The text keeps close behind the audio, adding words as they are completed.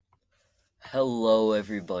Hello,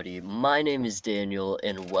 everybody. My name is Daniel,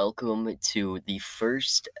 and welcome to the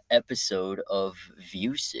first episode of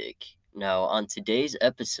Viewsick. Now, on today's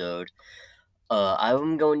episode,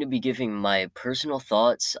 I'm going to be giving my personal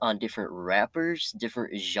thoughts on different rappers,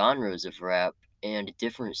 different genres of rap, and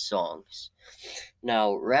different songs.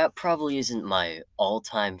 Now, rap probably isn't my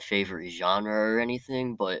all-time favorite genre or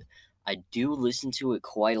anything, but I do listen to it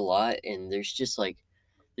quite a lot, and there's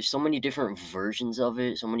so many different versions of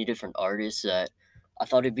it, so many different artists that I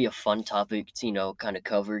thought it'd be a fun topic to, kind of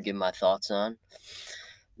cover, give my thoughts on.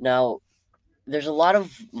 Now, there's a lot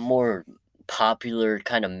of more popular,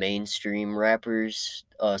 kind of mainstream rappers.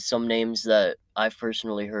 Some names that I've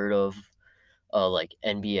personally heard of, like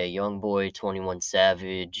NBA YoungBoy, 21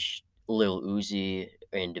 Savage, Lil Uzi,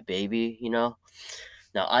 and DaBaby. Now,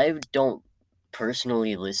 I don't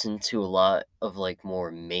personally listen to a lot of like more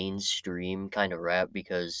mainstream kind of rap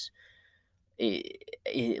because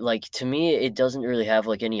like, to me, it doesn't really have,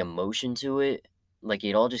 like, any emotion to it. Like,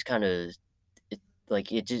 it all just kinda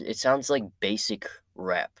it sounds like basic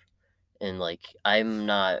rap, and, like, I'm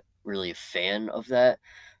not really a fan of that.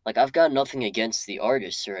 Like, I've got nothing against the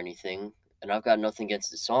artists or anything, and I've got nothing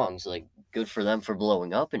against the songs, like, good for them for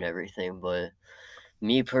blowing up and everything, but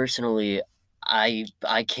me personally, I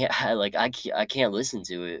can't I can't listen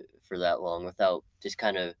to it for that long without just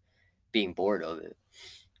kinda being bored of it.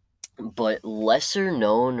 But lesser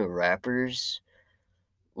known rappers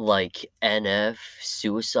like NF,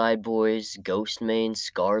 Suicide Boys, Ghostmane,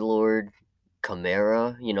 Scarlord,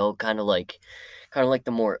 Chimera, kinda like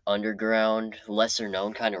the more underground, lesser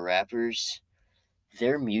known kinda rappers,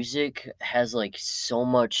 their music has, like, so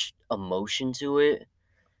much emotion to it,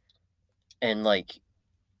 and, like,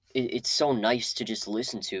 it's so nice to just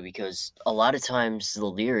listen to because a lot of times the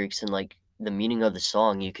lyrics and, like, the meaning of the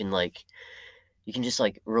song, you can just,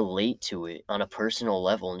 like, relate to it on a personal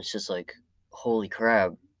level, and it's just like, "Holy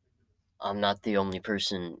crap, I'm not the only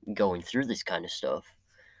person going through this kinda stuff."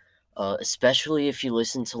 Especially if you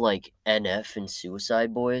listen to, like, NF and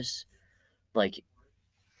Suicide Boys, like,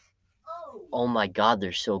 oh my god,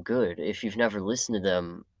 they're so good. If you've never listened to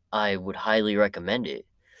them, I would highly recommend it.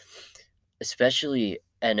 Especially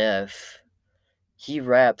NF, he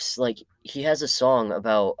raps like, he has a song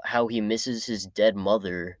about how he misses his dead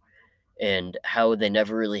mother and how they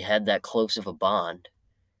never really had that close of a bond.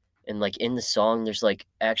 And, like, in the song, there's, like,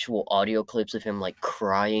 actual audio clips of him, like,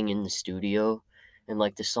 crying in the studio, and,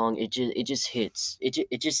 like, the song, it just hits.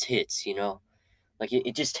 It just hits, you know? Like,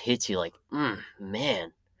 it just hits you like,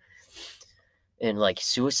 man." And, like,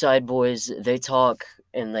 Suicide Boys, they talk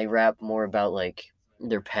and they rap more about, like,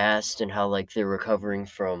 their past and how, like, they're recovering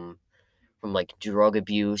from, like, drug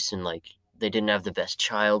abuse and, like, they didn't have the best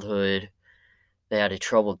childhood. They had a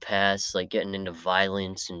troubled past, like, getting into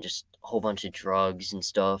violence and just a whole bunch of drugs and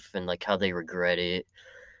stuff, and, like, how they regret it.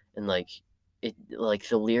 And like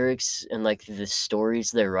the lyrics and like the stories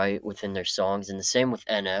they write within their songs, and the same with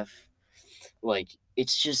NF, like it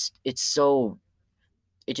just hits you,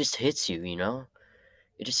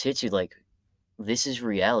 it just hits you like this is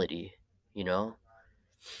reality, you know.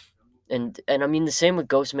 And I mean the same with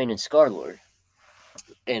Ghostmane and Scarlord,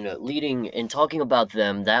 and leading and talking about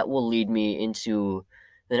them, that will lead me into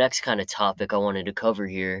the next kind of topic I wanted to cover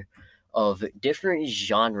here, of different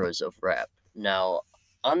genres of rap. Now,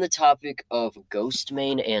 on the topic of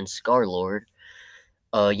Ghostmane and Scarlord,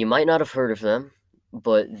 you might not have heard of them,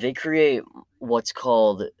 but they create what's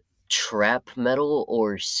called trap metal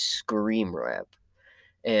or scream rap,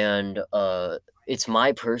 and it's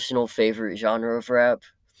my personal favorite genre of rap.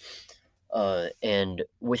 And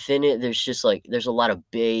within it, there's a lot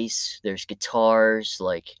of bass, there's guitars,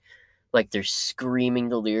 like they're screaming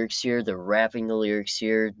the lyrics here, they're rapping the lyrics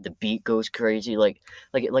here, the beat goes crazy, like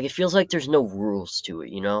it feels like there's no rules to it,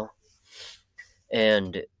 you know.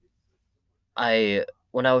 And I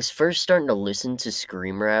when I was first starting to listen to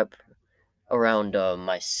scream rap around,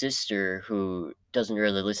 my sister, who doesn't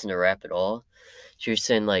really listen to rap at all, she was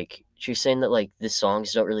saying that, like, the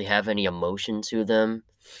songs don't really have any emotion to them,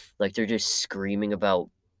 like, they're just screaming about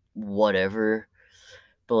whatever.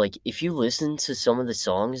 But, like, if you listen to some of the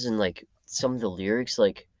songs and, like, some of the lyrics,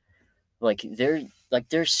 like,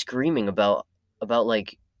 they're screaming about,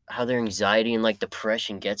 like, how their anxiety and, like,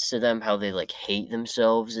 depression gets to them, how they, like, hate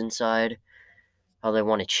themselves inside, how they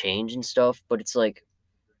wanna change and stuff, but it's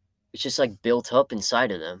just, like, built up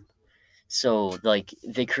inside of them. So, like,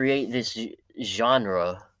 they create this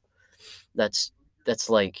genre that's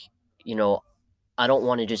like, you know, "I don't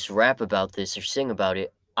wanna just rap about this or sing about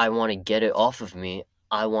it, I wanna get it off of me,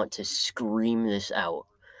 I want to scream this out."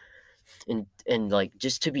 And, like,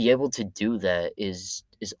 just to be able to do that is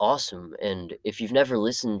awesome, and if you've never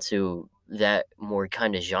listened to that more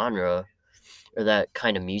kind of genre or that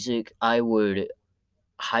kind of music, I would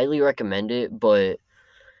highly recommend it, but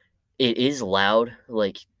it is loud,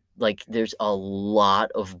 like, there's a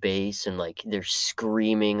lot of bass and, like, they're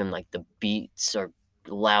screaming and, like, the beats are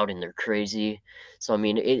loud and they're crazy. So, I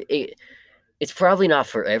mean, it's probably not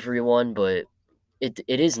for everyone, but it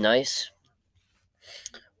is nice.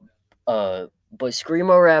 But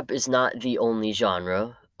screamo rap is not the only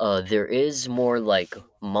genre. There is more, like,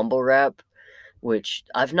 mumble rap, which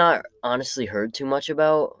I've not honestly heard too much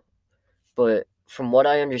about, but from what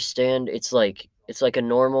I understand, it's like a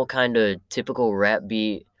normal kinda typical rap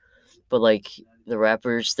beat. But, like, the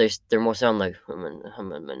rappers, they're more sound like,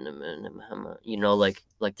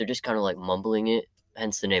 like, they're just kinda, like, mumbling it,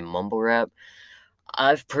 hence the name mumble rap.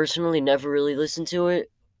 I've personally never really listened to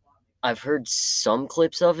it. I've heard some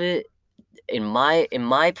clips of it. In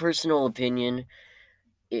my personal opinion,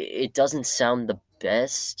 it doesn't sound the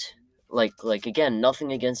best. Like, again,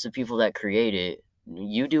 nothing against the people that create it.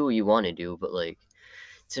 You do what you wanna do, but, like,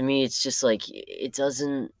 to me, it's just, like, it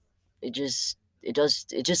doesn't it just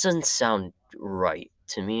doesn't sound right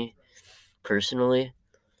to me. Personally,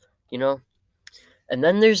 you know? And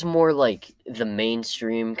then there's more like the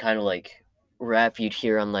mainstream kinda like rap you'd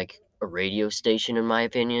hear on like a radio station, in my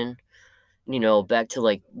opinion. Back to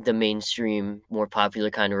like the mainstream, more popular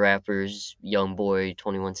kind of rappers, Young Boy,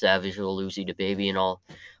 21 Savage, Lil Uzi, DaBaby, and all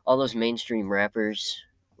those mainstream rappers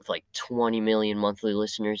with like 20 million monthly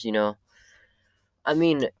listeners. I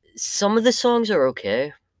mean, some of the songs are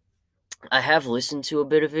okay. I have listened to a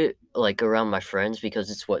bit of it, like, around my friends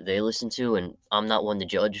because it's what they listen to, and I'm not one to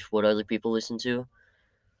judge what other people listen to,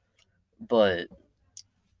 but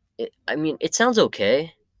I mean, it sounds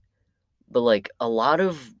okay, but, like, a lot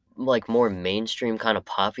of, like, more mainstream kinda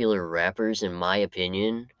popular rappers, in my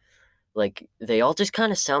opinion, like, they all just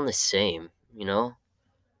kinda sound the same, you know?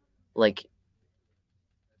 Like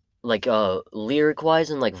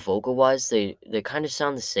lyric-wise and, like, vocal-wise, they kinda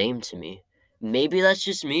sound the same to me. Maybe that's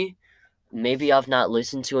just me. Maybe I've not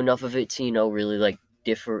listened to enough of it to, really, like,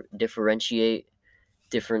 differentiate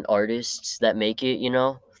different artists that make it.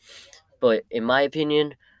 But in my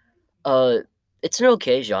opinion, uh, it's an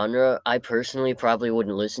okay genre. I personally probably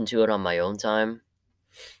wouldn't listen to it on my own time,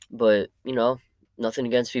 but, nothing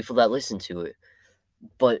against people that listen to it.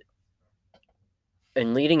 But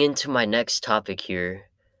and leading into my next topic here,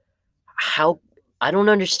 how I don't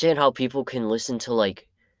understand how people can listen to, like,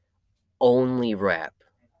 only rap.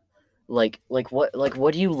 What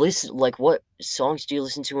do you listen like, what songs do you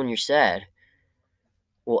listen to when you're sad?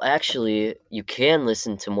 Well, actually, you can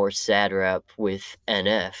listen to more sad rap with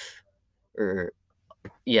NF, or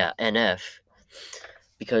yeah, NF,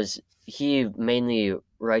 because he mainly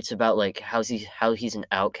writes about, like, how he's an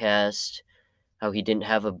outcast, how he didn't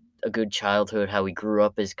have a good childhood, how he grew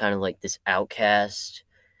up as kinda like this outcast,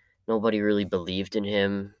 nobody really believed in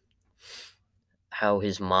him, how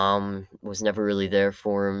his mom was never really there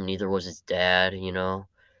for him, neither was his dad.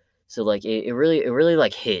 So, like, it really,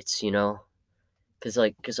 like, hits. Cause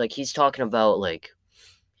he's talking about, like,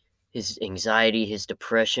 his anxiety, his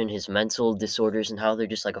depression, his mental disorders, and how they're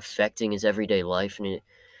just, like, affecting his everyday life, and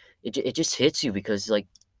it just hits you because, like,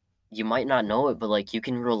 you might not know it, but, like, you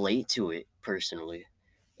can relate to it personally,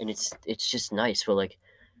 and it's just nice, but, like,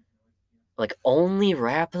 only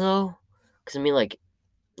rap, though? Cause I mean, like,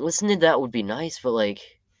 listening to that would be nice, but, like,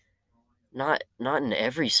 not in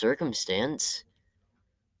every circumstance.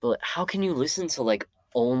 But, like, how can you listen to, like,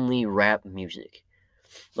 only rap music?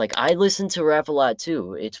 Like, I listen to rap a lot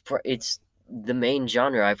too. It's the main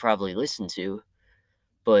genre I probably listen to,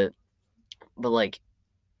 but but, like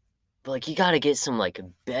you gotta get some, like,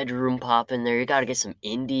 bedroom pop in there, you gotta get some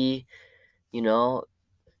indie, you know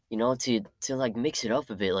to, like, mix it up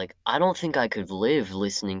a bit. Like, I don't think I could live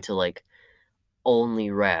listening to, like,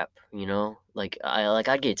 only rap?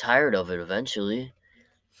 I'd get tired of it eventually.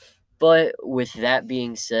 But with that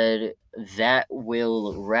being said, that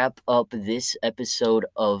will wrap up this episode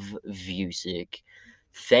of Vusic.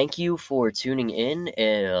 Thank you for tuning in,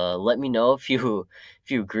 and let me know if you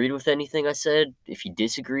agreed with anything I said. If you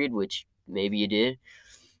disagreed, which maybe you did,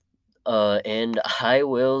 and I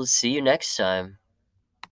will see you next time.